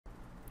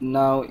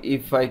Now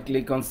if I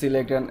click on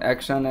select an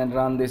action and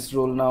run this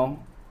rule now,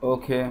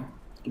 okay,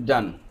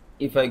 done.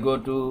 If I go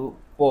to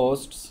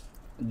posts,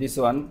 this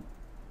one,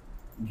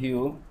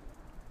 view,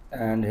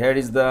 and here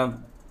is the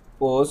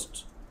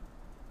post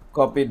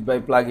copied by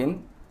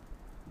plugin.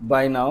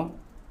 By now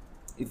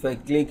if I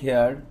click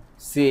here,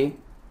 see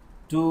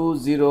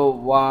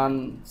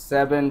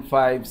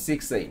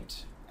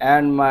 2017568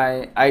 and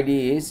my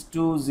ID is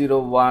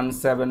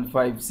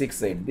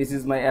 2017568. This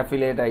is my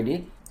affiliate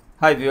ID.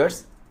 Hi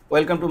viewers,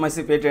 welcome to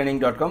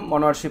mycpatraining.com.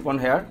 Vaishipon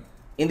here.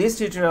 In this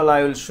tutorial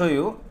I will show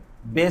you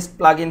best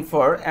plugin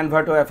for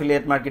Envato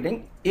affiliate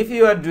marketing. If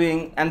you are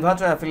doing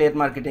Envato affiliate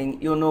marketing,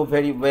 you know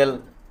very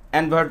well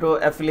Envato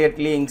affiliate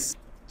links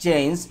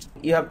changed.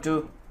 You have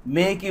to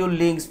make your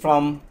links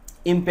from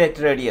impact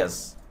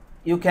radius.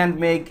 You can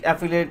make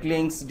affiliate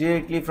links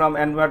directly from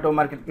Envato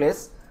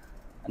marketplace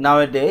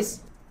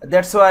nowadays.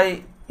 That's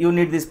why you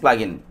need this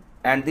plugin,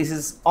 and this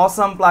is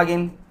awesome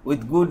plugin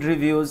with good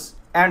reviews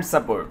and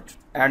support.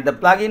 And the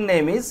plugin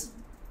name is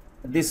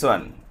this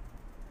one,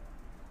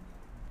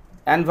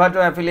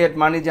 Envato affiliate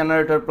money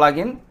generator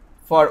plugin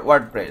for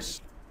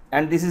WordPress,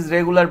 and this is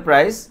regular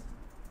price.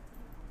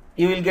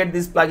 You will get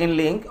this plugin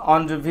link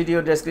on the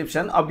video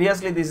description.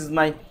 Obviously this is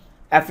my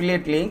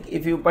affiliate link.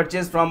 If you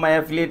purchase from my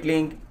affiliate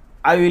link,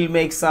 I will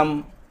make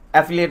some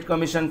affiliate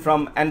commission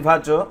from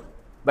Envato,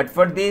 but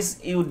for this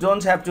you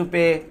don't have to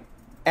pay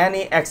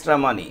any extra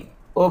money.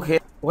 Okay,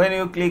 when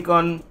you click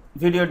on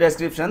video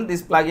description,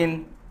 this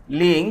plugin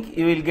link,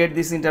 you will get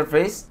this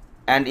interface,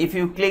 and if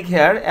you click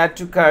here, add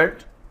to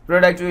cart,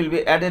 product will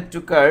be added to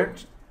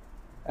cart.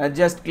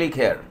 Just click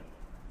here,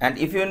 and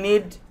if you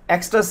need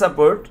extra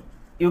support,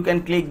 you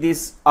can click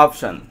this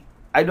option.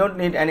 I don't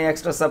need any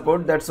extra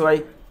support, that's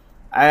why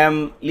I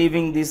am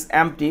leaving this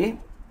empty.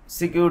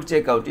 Secure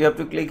checkout, you have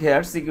to click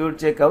here, secure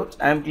checkout.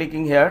 I am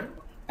clicking here,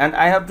 and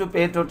I have to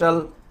pay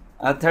total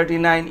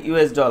 $39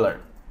 US.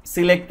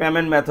 Select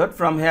payment method.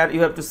 From here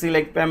you have to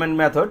select payment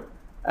method.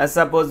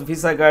 Suppose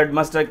Visa card,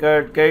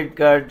 MasterCard, credit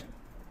card,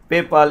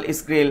 PayPal,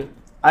 Skrill.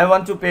 I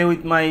want to pay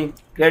with my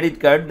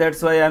credit card,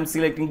 that's why I am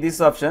selecting this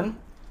option.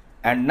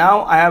 And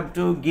now I have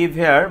to give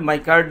here my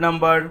card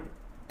number,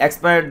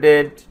 expired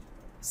date,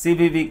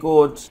 CVV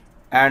code.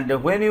 And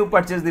when you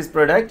purchase this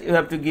product, you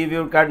have to give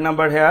your card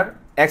number here,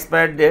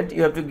 expired date,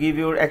 you have to give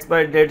your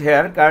expired date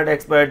here, card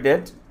expired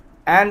date,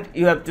 and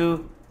you have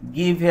to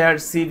give here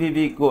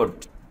CVV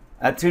code,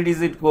 a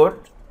 3-digit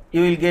code.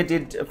 You will get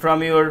it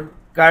from your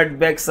card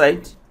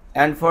backside,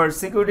 and for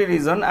security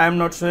reason I am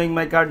not showing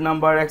my card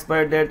number,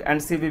 expired date and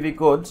CVV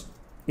code.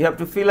 You have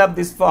to fill up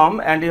this form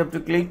and you have to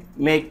click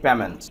make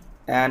payment,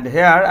 and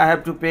here I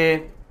have to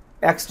pay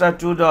extra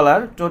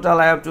 $2, total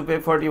I have to pay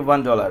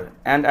 $41,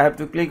 and I have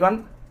to click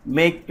on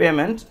make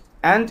payment,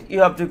 and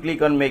you have to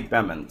click on make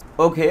payment.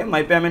 Okay,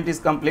 my payment is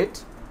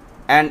complete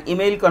and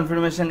email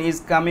confirmation is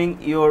coming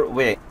your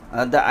way.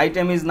 The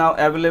item is now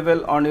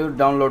available on your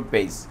download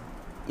page.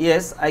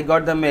 Yes, I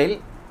got the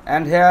mail,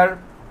 and here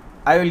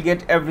I will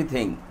get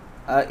everything,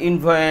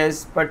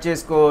 invoice,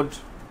 purchase code,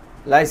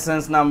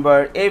 license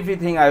number,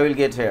 everything I will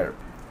get here.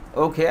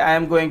 Okay, I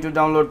am going to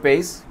download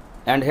page,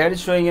 and here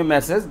is showing a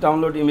message,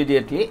 download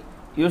immediately.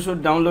 You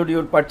should download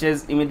your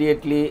purchase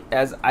immediately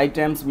as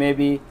items may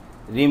be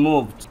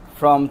removed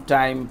from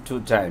time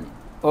to time.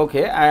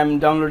 Okay, I am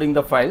downloading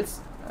the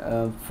files.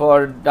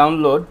 For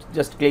download,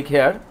 just click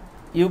here.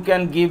 You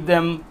can give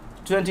them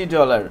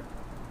 $20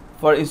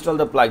 for install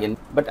the plugin,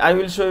 but I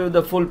will show you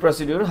the full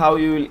procedure how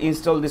you will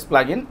install this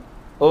plugin.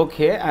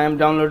 Okay, I am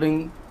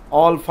downloading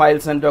all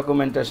files and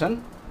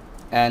documentation,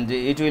 and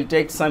it will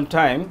take some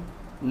time.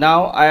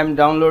 Now I am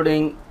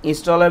downloading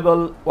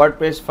installable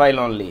WordPress file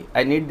only.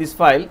 I need this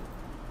file,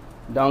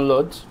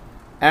 download,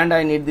 and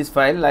I need this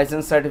file,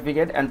 license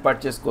certificate and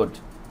purchase code,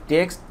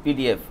 text,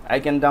 PDF.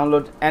 I can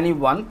download any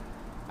one.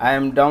 I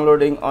am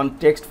downloading on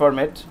text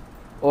format.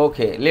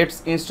 Okay,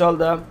 let's install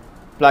the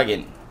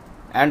plugin.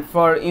 And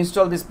for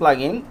install this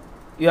plugin,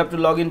 you have to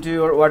log into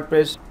your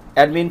WordPress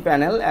admin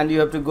panel, and you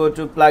have to go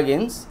to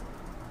plugins,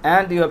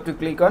 and you have to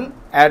click on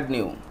add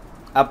new,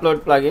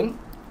 upload plugin,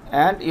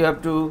 and you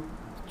have to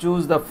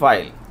choose the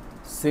file,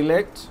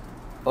 select,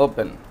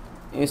 open,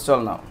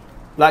 install now.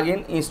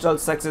 Plugin installed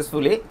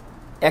successfully.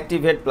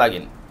 Activate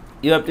plugin.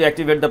 You have to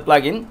activate the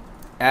plugin,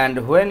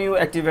 and when you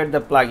activate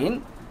the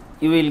plugin,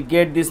 you will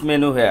get this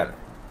menu here,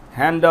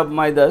 hand of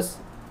midas,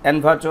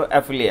 Envato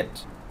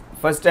affiliate.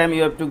 First time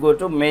you have to go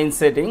to main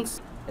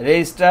settings,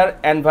 register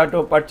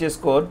Envato purchase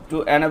code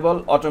to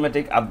enable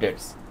automatic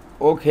updates.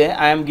 Okay,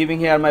 I am giving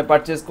here my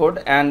purchase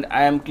code, and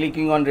I am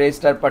clicking on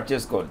register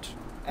purchase code,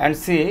 and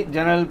see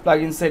general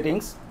plugin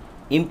settings,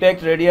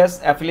 impact radius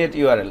affiliate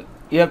URL.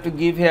 You have to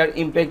give here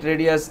impact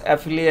radius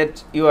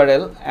affiliate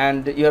URL,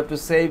 and you have to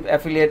save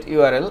affiliate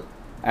URL,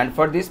 and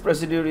for this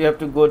procedure you have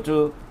to go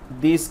to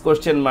this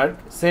question mark,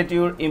 set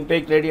your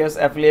impact radius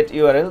affiliate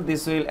URL.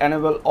 This will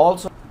enable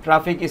also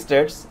traffic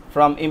stats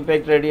from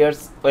impact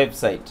radius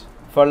website.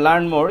 For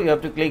learn more, you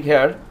have to click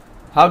here,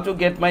 how to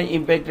get my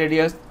impact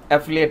radius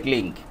affiliate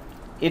link.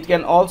 It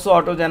can also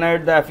auto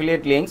generate the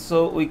affiliate links,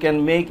 so we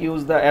can make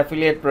use the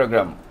affiliate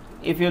program.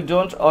 if you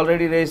don't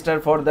already register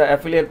for the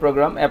affiliate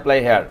program,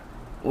 apply here.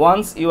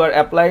 Once you are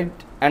applied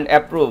and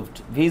approved,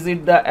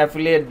 visit the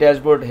affiliate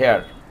dashboard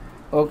here.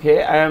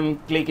 Okay, I am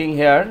clicking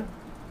here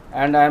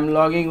and I am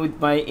logging with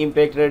my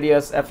Impact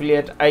Radius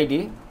affiliate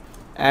ID,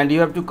 and you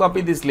have to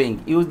copy this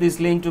link. Use this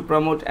link to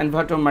promote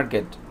Envato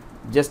market.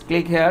 Just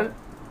click here,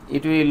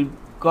 it will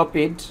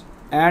copy it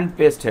and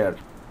paste here,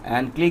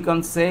 and click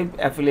on save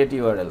affiliate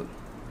URL.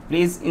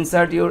 Please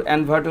insert your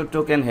Envato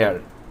token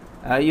here.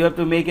 You have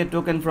to make a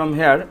token from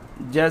here.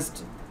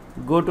 Just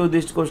go to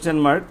this question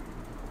mark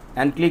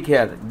and click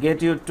here,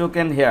 get your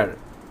token here.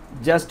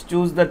 Just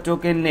choose the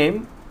token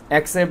name,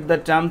 accept the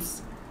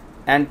terms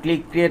and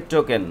click create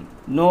token.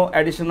 No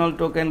additional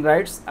token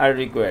rights are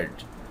required.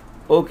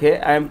 Okay,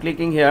 I am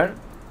clicking here.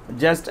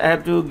 Just I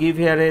have to give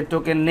here a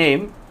token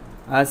name.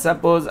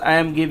 Suppose I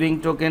am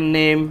giving token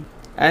name,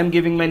 I am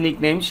giving my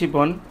nickname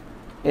Shipon,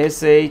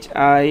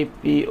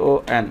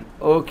 SHIPON.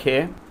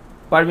 Okay,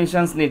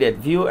 permissions needed,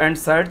 view and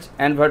search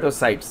Envato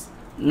sites.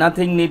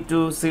 Nothing need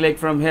to select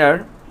from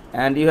here,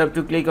 and you have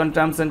to click on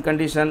terms and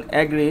condition,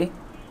 agree,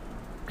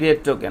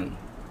 create token,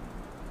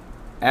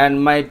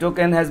 and my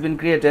token has been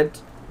created.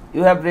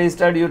 You have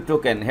registered your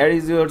token. Here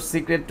is your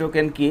secret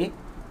token key.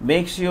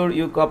 Make sure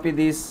you copy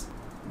this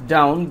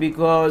down,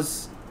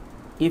 because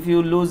if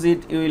you lose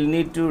it, you will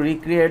need to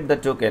recreate the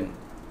token.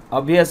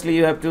 Obviously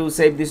you have to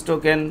save this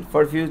token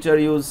for future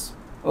use.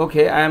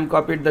 Okay, I am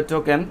copied the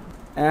token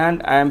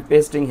and I am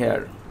pasting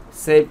here,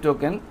 save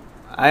token.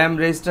 I am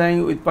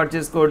registering with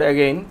purchase code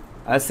again.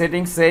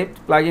 Settings saved,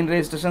 plugin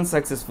registration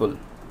successful.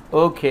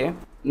 Okay,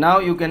 now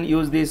you can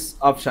use these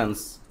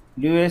options: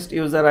 newest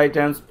user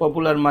items,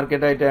 popular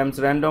market items,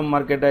 random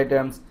market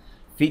items,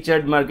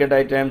 featured market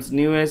items,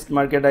 newest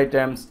market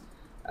items,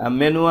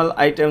 manual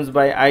items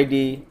by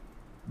ID,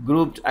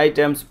 grouped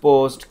items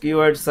post,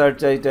 keyword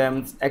search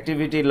items,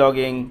 activity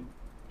logging.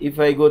 If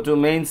I go to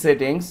main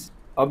settings,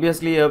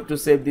 obviously you have to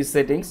save these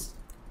settings.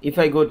 If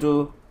I go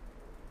to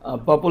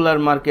popular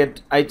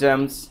market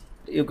items,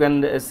 you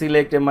can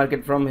select a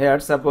market from here.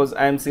 Suppose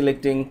I am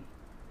selecting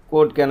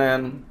code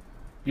canon.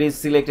 Please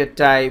select a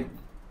type.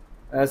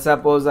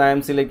 Suppose I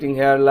am selecting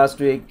here last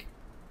week,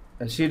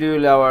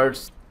 schedule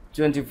hours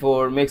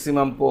 24,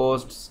 maximum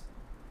posts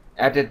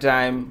at a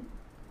time.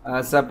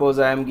 Suppose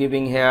I am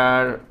giving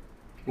here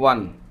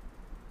 1.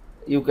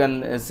 You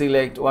can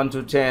select 1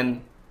 to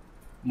 10.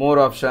 More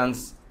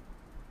options.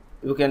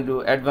 You can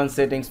do advanced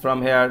settings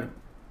from here.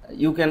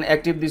 You can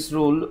active this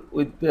rule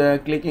with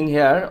clicking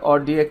here, or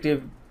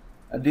deactive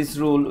this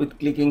rule with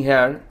clicking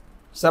here.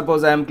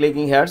 Suppose I am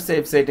clicking here,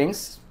 save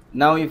settings.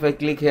 Now if I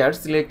click here,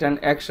 select an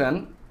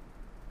action,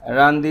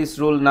 run this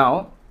rule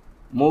now,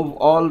 move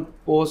all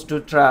posts to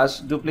trash,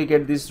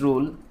 duplicate this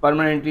rule,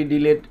 permanently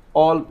delete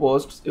all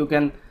posts. You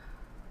can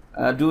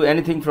do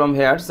anything from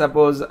here.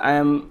 Suppose I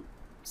am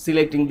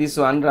selecting this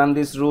one, run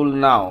this rule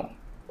now.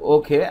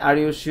 Okay, are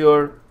you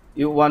sure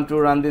you want to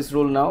run this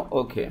rule now?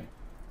 Okay,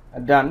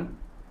 done.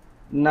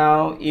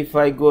 Now if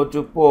I go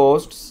to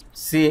posts,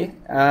 see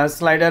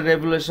slider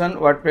revolution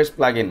WordPress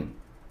plugin.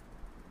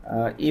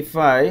 If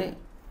I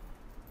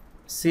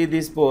see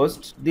this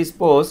post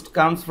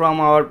comes from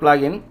our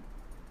plugin,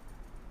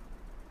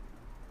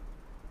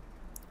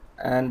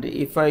 and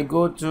if I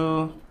go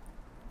to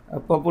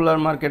popular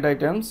market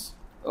items,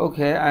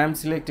 okay, I am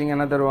selecting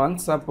another one.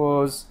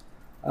 Suppose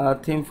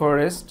theme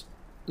forest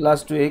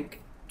last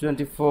week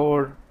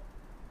 24,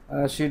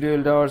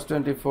 scheduled hours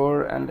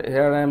 24, and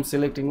here I am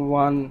selecting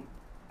 1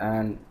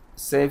 and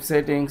save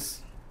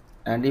settings.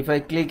 And if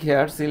I click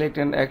here, select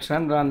an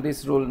action, run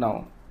this rule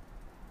now.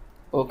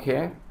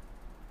 Okay,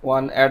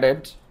 1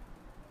 added.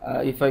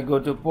 If I go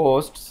to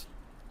posts,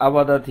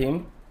 Avada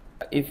theme,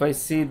 if I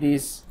see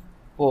this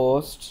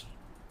post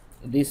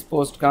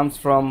comes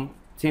from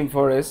theme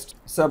forest.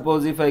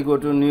 Suppose if I go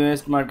to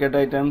newest market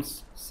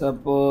items,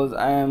 suppose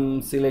I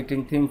am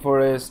selecting theme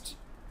forest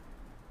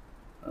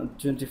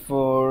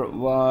 24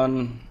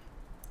 1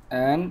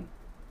 and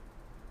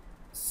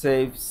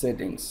save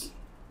settings.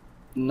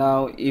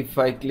 Now if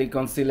I click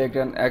on select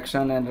an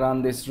action and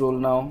run this rule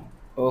now.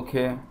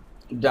 Okay,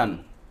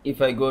 done.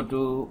 If I go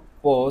to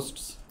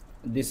posts,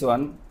 this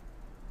one,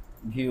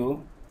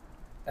 view,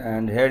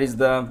 and here is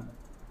the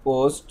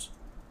post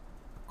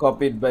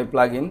copied by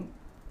plugin.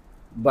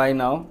 By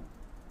now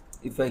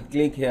if I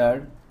click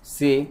here,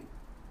 see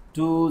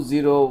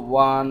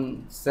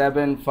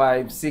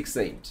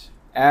 2017568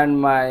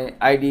 and my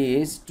ID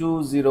is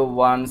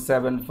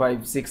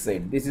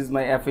 2017568. This is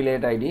my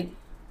affiliate ID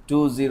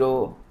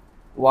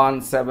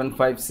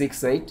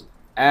 2017568,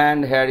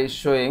 and here is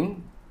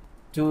showing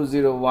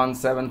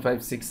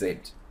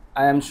 2017568.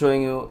 I am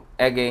showing you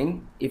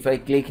again. If I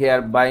click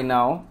here, buy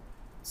now,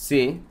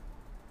 see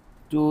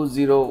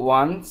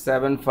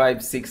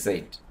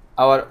 2017568.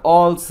 Our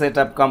all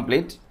setup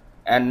complete,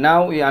 and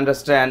now we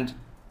understand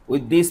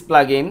with this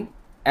plugin,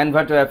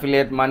 Envato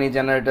affiliate money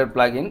generator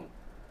plugin,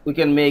 we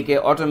can make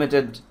a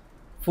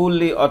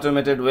fully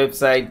automated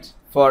website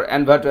for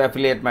Envato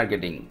affiliate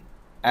marketing.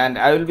 And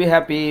I will be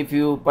happy if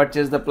you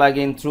purchase the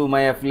plugin through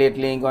my affiliate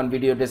link on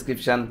video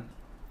description.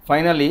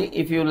 Finally,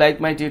 if you like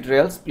my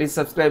tutorials, please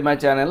subscribe my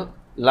channel,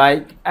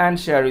 like and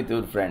share with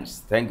your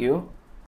friends. Thank you.